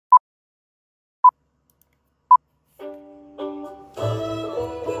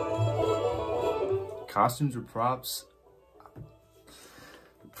Costumes or props?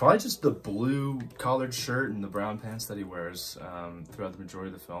 Probably just the blue collared shirt and the brown pants that he wears throughout the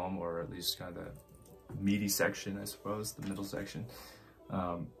majority of the film, or at least kind of the meaty section, I suppose, the middle section.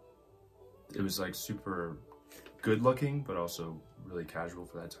 It was like super good looking, but also really casual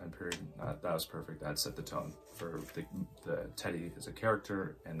for that time period. That was perfect. That set the tone for the Teddy as a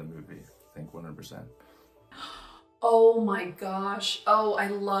character and the movie, I think 100%. Oh my gosh. Oh, I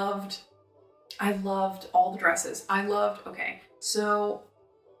loved all the dresses. Okay, so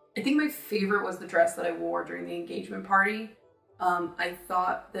I think my favorite was the dress that I wore during the engagement party. I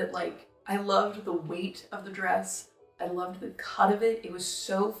thought that, like, I loved the weight of the dress. I loved the cut of it. It was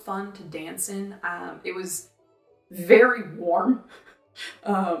so fun to dance in. It was very warm.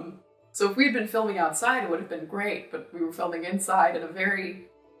 So if we had been filming outside, it would have been great, but we were filming inside in a very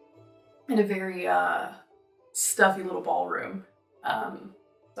stuffy little ballroom.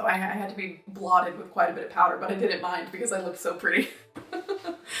 So I had to be blotted with quite a bit of powder, but I didn't mind because I looked so pretty.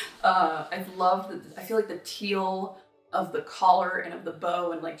 I feel like the teal of the collar and of the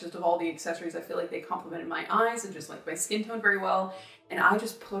bow and like just of all the accessories, I feel like they complemented my eyes and just like my skin tone very well. And I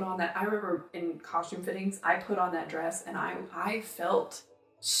just put on that, I remember in costume fittings, I put on that dress and I felt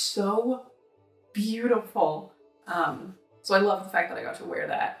so beautiful. So I love the fact that I got to wear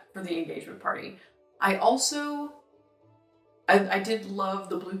that for the engagement party. I also, I did love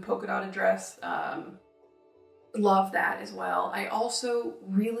the blue polka dotted dress. Love that as well. I also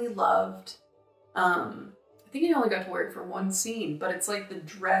really loved, I think I only got to wear it for one scene, but it's like the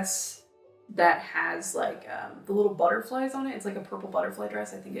dress that has like the little butterflies on it. It's like a purple butterfly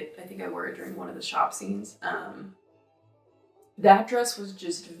dress. I think I wore it during one of the shop scenes. That dress was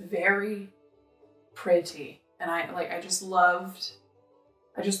just very pretty, and I just loved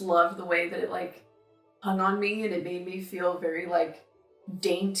the way that it like hung on me, and it made me feel very like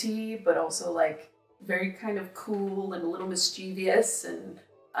dainty, but also like very kind of cool and a little mischievous. And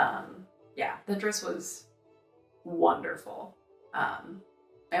yeah, that dress was wonderful.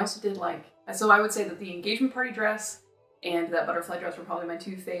 I also did like, so I would say that the engagement party dress and that butterfly dress were probably my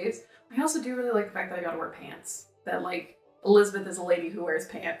two faves. I also do really like the fact that I got to wear pants. That like Elizabeth is a lady who wears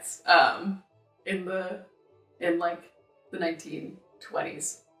pants in like the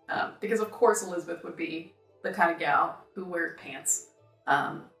 1920s. Because of course Elizabeth would be the kind of gal who wears pants.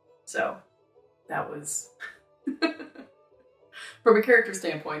 So that was, from a character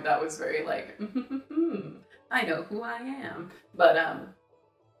standpoint, that was very like, I know who I am. But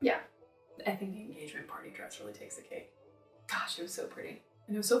yeah, I think the engagement party dress really takes the cake. Gosh, it was so pretty.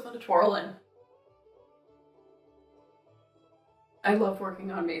 And it was so fun to twirl in. I loved working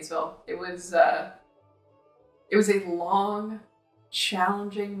on Maysville. It was a long,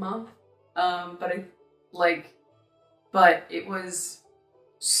 challenging month, but it was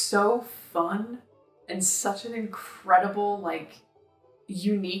so fun and such an incredible, like,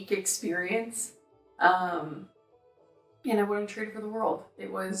 unique experience. And I wouldn't trade it for the world.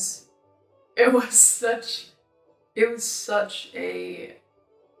 It was such a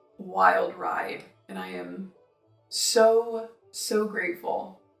wild ride, and I am so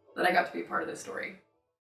grateful that I got to be a part of this story.